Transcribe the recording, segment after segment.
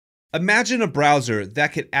Imagine a browser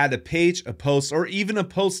that could add a page, a post, or even a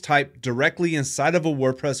post type directly inside of a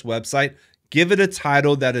WordPress website, give it a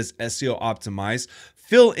title that is SEO optimized,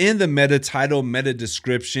 fill in the meta title, meta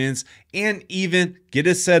descriptions, and even get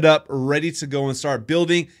it set up, ready to go and start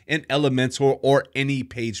building in Elementor or any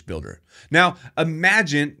page builder. Now,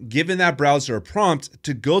 imagine giving that browser a prompt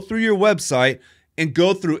to go through your website and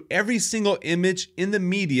go through every single image in the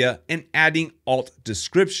media and adding alt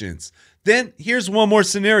descriptions. Then here's one more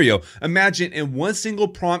scenario. Imagine in one single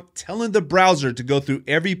prompt telling the browser to go through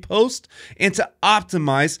every post and to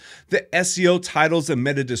optimize the SEO titles and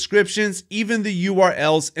meta descriptions, even the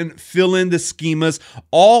URLs, and fill in the schemas,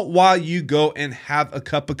 all while you go and have a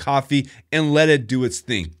cup of coffee and let it do its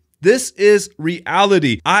thing. This is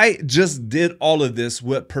reality. I just did all of this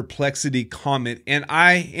with Perplexity Comet, and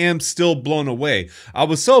I am still blown away. I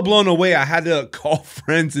was so blown away, I had to call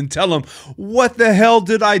friends and tell them, what the hell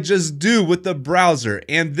did I just do with the browser?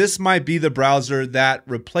 And this might be the browser that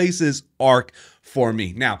replaces Arc for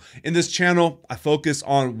me. Now, in this channel, I focus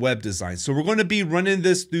on web design. So we're going to be running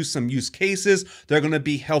this through some use cases. They're going to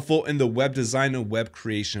be helpful in the web design and web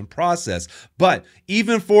creation process. But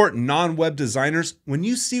even for non-web designers, when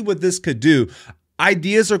you see what this could do,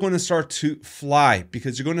 ideas are going to start to fly,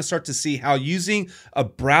 because you're going to start to see how using a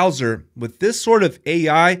browser with this sort of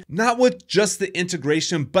AI, not with just the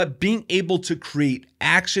integration, but being able to create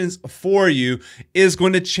actions for you, is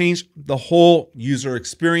going to change the whole user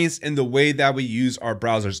experience and the way that we use our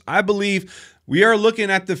browsers. I believe we are looking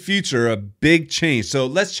at the future, a big change. So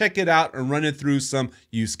let's check it out and run it through some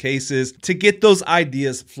use cases to get those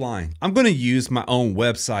ideas flying. I'm going to use my own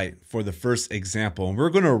website for the first example, and we're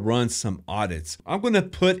going to run some audits. I'm going to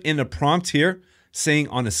put in a prompt here saying,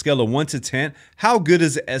 on a scale of 1 to 10, how good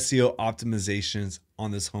is the SEO optimizations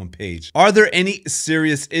on this homepage? Are there any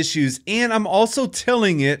serious issues? And I'm also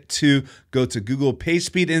telling it to go to Google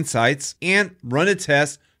PageSpeed Insights and run a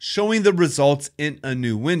test showing the results in a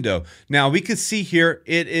new window. Now we can see here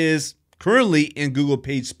it is currently in Google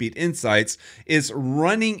PageSpeed Insights, is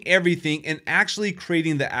running everything and actually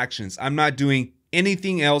creating the actions. I'm not doing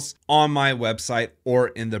anything else on my website or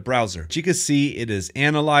in the browser. You can see it is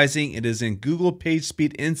analyzing. It is in Google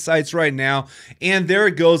PageSpeed Insights right now. And there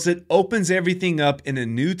it goes. It opens everything up in a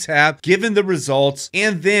new tab, given the results.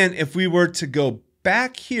 And then if we were to go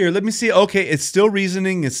back here, let me see. Okay, it's still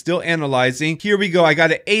reasoning, it's still analyzing. Here we go. I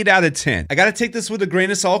got an 8 out of 10. I got to take this with a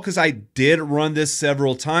grain of salt because I did run this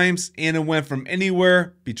several times and it went from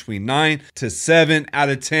anywhere between 9 to 7 out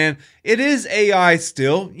of 10. It is AI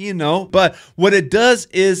still, you know, but what it does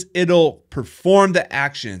is it'll perform the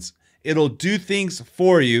actions. It'll do things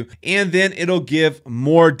for you, and then it'll give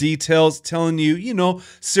more details telling you, you know,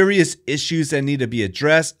 serious issues that need to be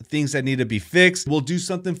addressed, things that need to be fixed. We'll do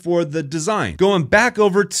something for the design. Going back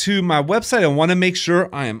over to my website, I want to make sure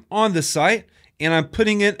I am on the site, and I'm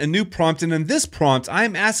putting in a new prompt. And in this prompt,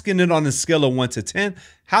 I'm asking it on a scale of 1 to 10,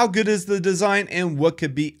 how good is the design and what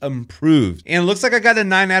could be improved? And it looks like I got a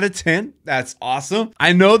 9 out of 10. That's awesome.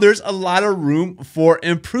 I know there's a lot of room for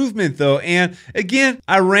improvement though. And again,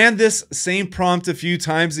 I ran this same prompt a few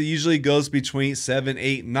times. It usually goes between 7,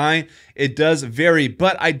 8, 9. It does vary,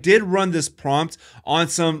 but I did run this prompt on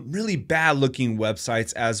some really bad looking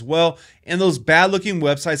websites as well. And those bad looking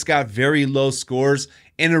websites got very low scores,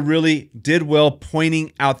 and it really did well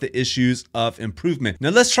pointing out the issues of improvement. Now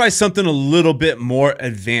let's try something a little bit more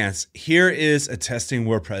advanced. Here is a testing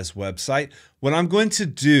WordPress website. What I'm going to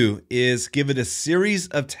do is give it a series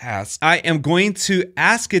of tasks. I am going to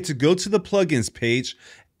ask it to go to the plugins page,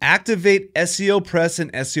 activate SEO Press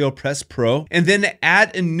and SEO Press Pro, and then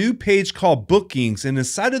add a new page called Bookings. And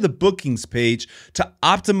inside of the Bookings page, to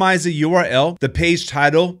optimize the URL, the page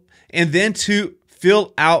title, and then to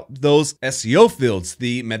fill out those SEO fields,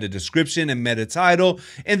 the meta description and meta title,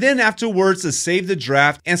 and then afterwards to save the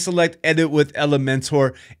draft and select edit with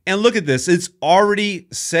Elementor. And look at this, it's already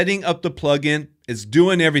setting up the plugin. It's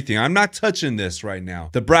doing everything. I'm not touching this right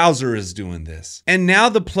now. The browser is doing this. And now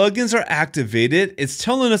the plugins are activated. It's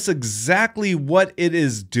telling us exactly what it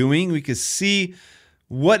is doing. We can see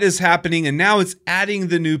what is happening, and now it's adding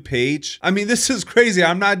the new page. I mean, this is crazy.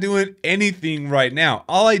 I'm not doing anything right now.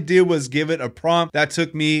 All I did was give it a prompt that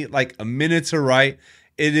took me like a minute to write.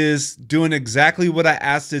 It is doing exactly what I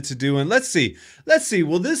asked it to do. And let's see,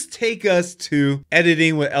 will this take us to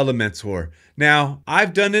editing with Elementor? Now,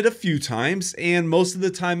 I've done it a few times, and most of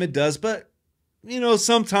the time it does, but you know,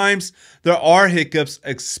 sometimes there are hiccups,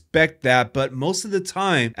 expect that, but most of the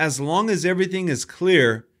time, as long as everything is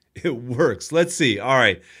clear, it works. Let's see. All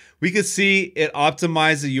right. We could see it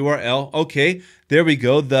optimized the URL. Okay, there we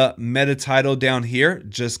go. The meta title down here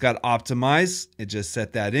just got optimized. It just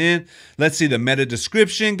set that in. Let's see, the meta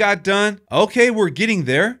description got done. Okay, we're getting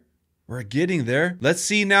there. We're getting there. Let's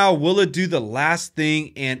see now, will it do the last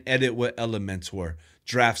thing and edit with Elementor?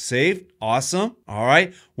 Draft saved. Awesome. All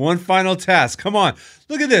right. One final task. Come on.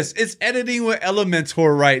 Look at this. It's editing with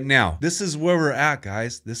Elementor right now. This is where we're at,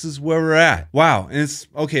 guys. This is where we're at. Wow. And it's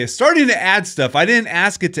okay. It's starting to add stuff. I didn't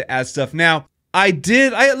ask it to add stuff. Now I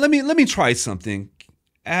did. Let me try something.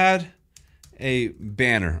 Add a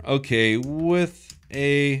banner. Okay. With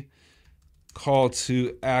a call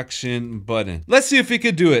to action button. Let's see if we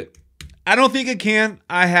could do it. I don't think it can.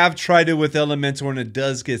 I have tried it with Elementor and it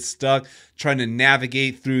does get stuck trying to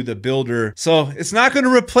navigate through the builder. So it's not going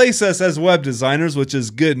to replace us as web designers, which is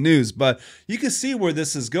good news, but you can see where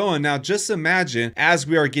this is going. Now, just imagine as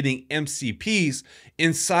we are getting MCPs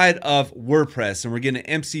inside of WordPress and we're getting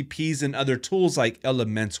MCPs and other tools like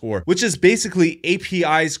Elementor, which is basically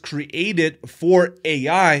APIs created for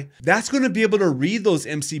AI. That's going to be able to read those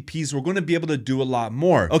MCPs. We're going to be able to do a lot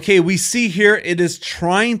more. Okay, we see here it is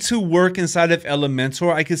trying to work inside of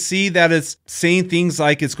Elementor. I can see that it's saying things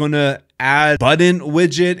like it's going to add button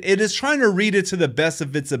widget. It is trying to read it to the best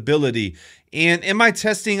of its ability. And in my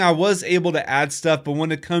testing, I was able to add stuff, but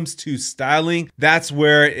when it comes to styling, that's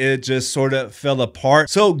where it just sort of fell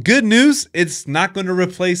apart. So good news, it's not going to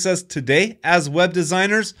replace us today as web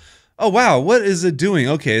designers. Oh, wow, what is it doing?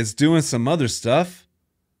 Okay, it's doing some other stuff.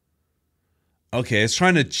 Okay, it's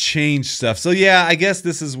trying to change stuff. So yeah, I guess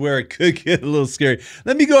this is where it could get a little scary.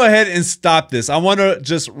 Let me go ahead and stop this. I want to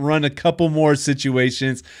just run a couple more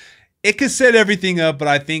situations. It could set everything up, but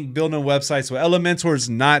I think building websites with Elementor is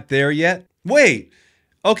not there yet. Wait,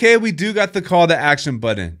 okay, we do got the call to action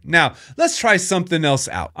button. Now, let's try something else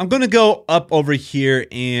out. I'm gonna go up over here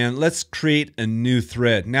and let's create a new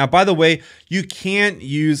thread. Now, by the way, you can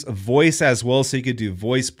use voice as well, so you could do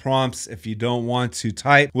voice prompts if you don't want to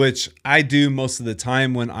type, which I do most of the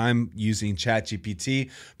time when I'm using ChatGPT.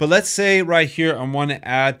 But let's say right here, I wanna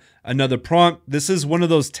add another prompt. This is one of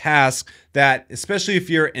those tasks that, especially if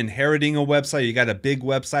you're inheriting a website, you got a big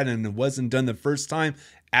website and it wasn't done the first time,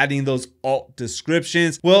 adding those alt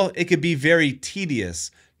descriptions, well, it could be very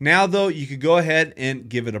tedious. Now though, you could go ahead and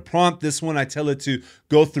give it a prompt. This one, I tell it to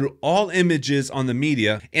go through all images on the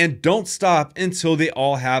media and don't stop until they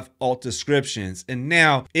all have alt descriptions. And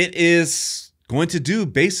now it is going to do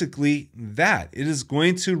basically that. It is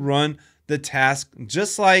going to run the task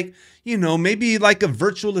just like, you know, maybe like a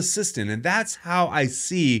virtual assistant. And that's how I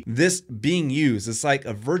see this being used. It's like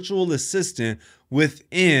a virtual assistant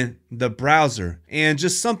within the browser and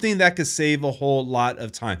just something that could save a whole lot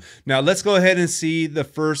of time. Now let's go ahead and see the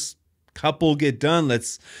first couple get done.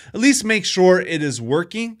 Let's at least make sure it is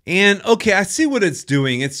working. And okay, I see what it's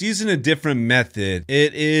doing. It's using a different method.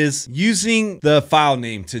 It is using the file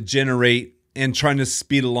name to generate and trying to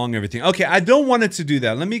speed along everything. Okay, I don't want it to do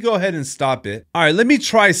that. Let me go ahead and stop it. All right, let me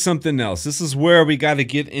try something else. This is where we got to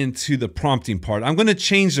get into the prompting part. I'm going to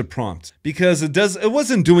change the prompt because it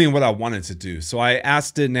wasn't doing what I wanted to do. So I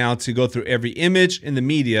asked it now to go through every image in the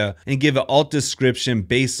media and give an alt description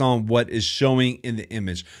based on what is showing in the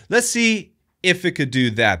image. Let's see if it could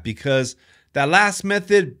do that, because that last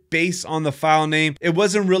method, based on the file name, it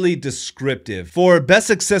wasn't really descriptive. For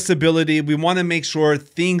best accessibility, we want to make sure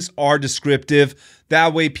things are descriptive.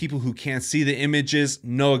 That way, people who can't see the images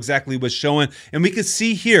know exactly what's showing. And we can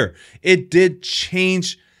see here, it did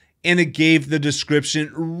change and it gave the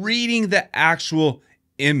description, reading the actual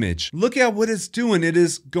image. Look at what it's doing. It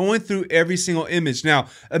is going through every single image. Now,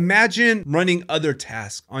 imagine running other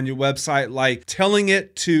tasks on your website, like telling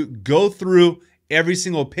it to go through every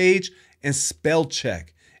single page and spell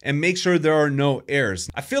check and make sure there are no errors.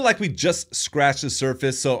 I feel like we just scratched the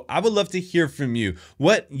surface, so I would love to hear from you.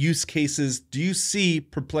 What use cases do you see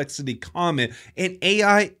Perplexity Comet and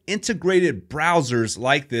AI integrated browsers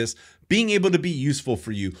like this being able to be useful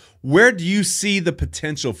for you? Where do you see the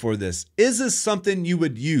potential for this? Is this something you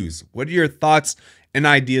would use? What are your thoughts and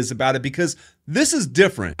ideas about it? Because this is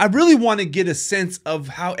different. I really want to get a sense of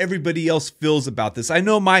how everybody else feels about this. I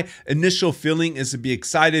know my initial feeling is to be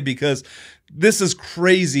excited because this is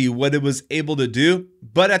crazy what it was able to do.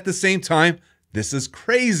 But at the same time, this is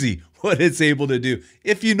crazy what it's able to do,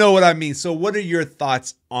 if you know what I mean. So what are your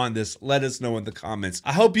thoughts on this? Let us know in the comments.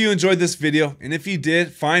 I hope you enjoyed this video. And if you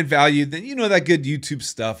did find value, then you know that good YouTube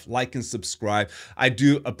stuff, like and subscribe. I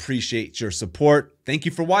do appreciate your support. Thank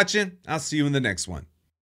you for watching. I'll see you in the next one.